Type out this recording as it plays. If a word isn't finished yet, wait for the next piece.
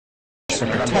the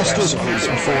protesters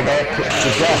before they are put to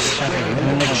death. In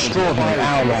an extraordinary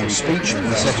hour-long speech,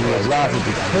 he said he would rather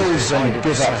be killed than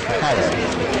give up power.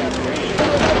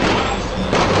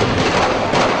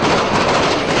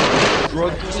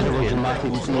 Drug kingpin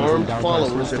whose armed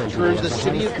followers have turned the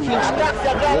city of Kingston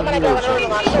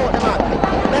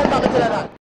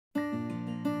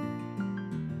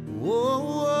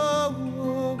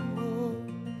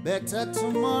better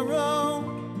tomorrow,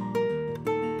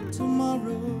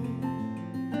 tomorrow.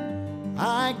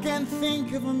 I can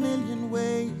think of a million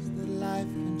ways that life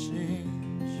can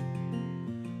change,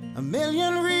 a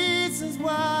million reasons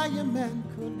why a man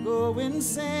could go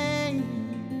insane.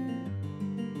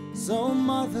 So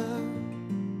mother,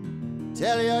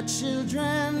 tell your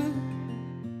children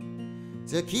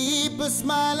to keep a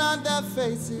smile on their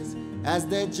faces as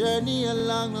they journey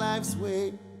along life's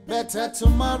way. Better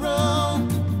tomorrow,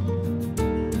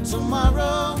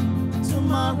 tomorrow,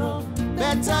 tomorrow.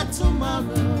 Better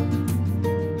tomorrow,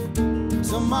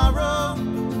 tomorrow,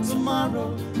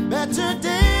 tomorrow. Better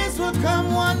days will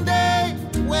come one day.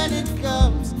 When it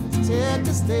comes, it's here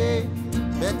to stay.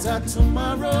 Better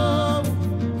tomorrow,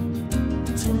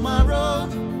 tomorrow,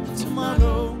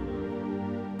 tomorrow.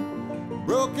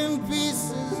 Broken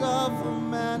pieces of a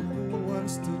man who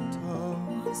wants to talk.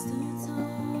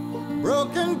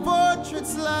 Broken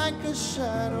portraits like a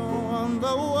shadow on the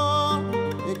wall.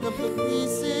 Pick up the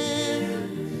pieces,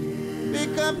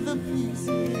 pick up the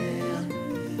pieces.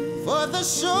 For the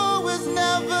show is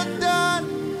never done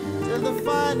till the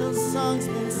final song's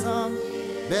been sung.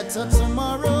 Better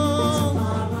tomorrow,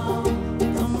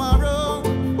 tomorrow,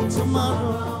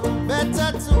 tomorrow.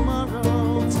 Better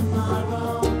tomorrow,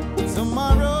 tomorrow,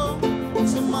 tomorrow,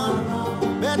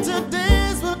 tomorrow. Better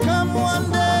days will come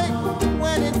one day.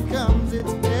 When it comes,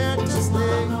 it's here to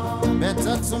stay.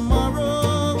 Better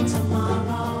tomorrow,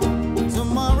 tomorrow,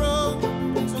 tomorrow,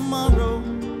 tomorrow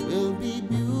will be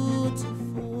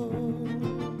beautiful.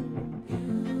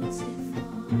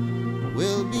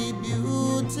 Will be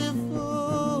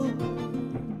beautiful.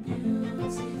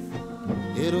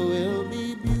 It will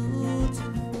be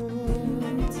beautiful.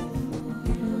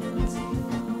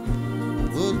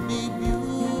 Will be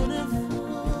beautiful.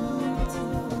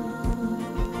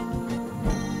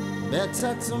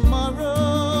 Better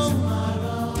tomorrow,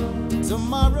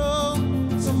 tomorrow,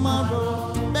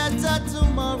 tomorrow. Better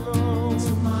tomorrow,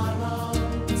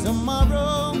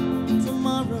 tomorrow,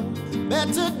 tomorrow.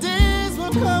 Better days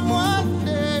will come one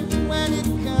day. When it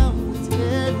comes, it's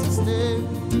here to stay.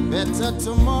 Better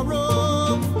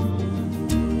tomorrow,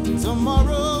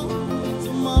 tomorrow,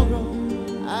 tomorrow.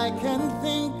 I can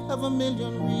think of a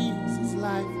million reasons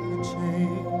life could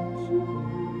change,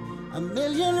 a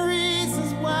million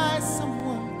reasons why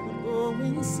someone could go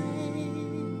insane.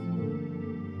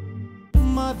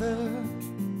 Mother,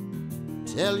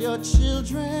 tell your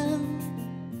children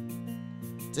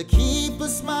to keep a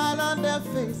smile on their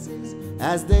faces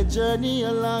as they journey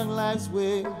along life's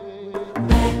way.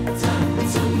 Better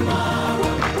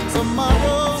tomorrow,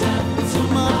 tomorrow,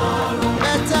 tomorrow.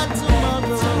 Better tomorrow.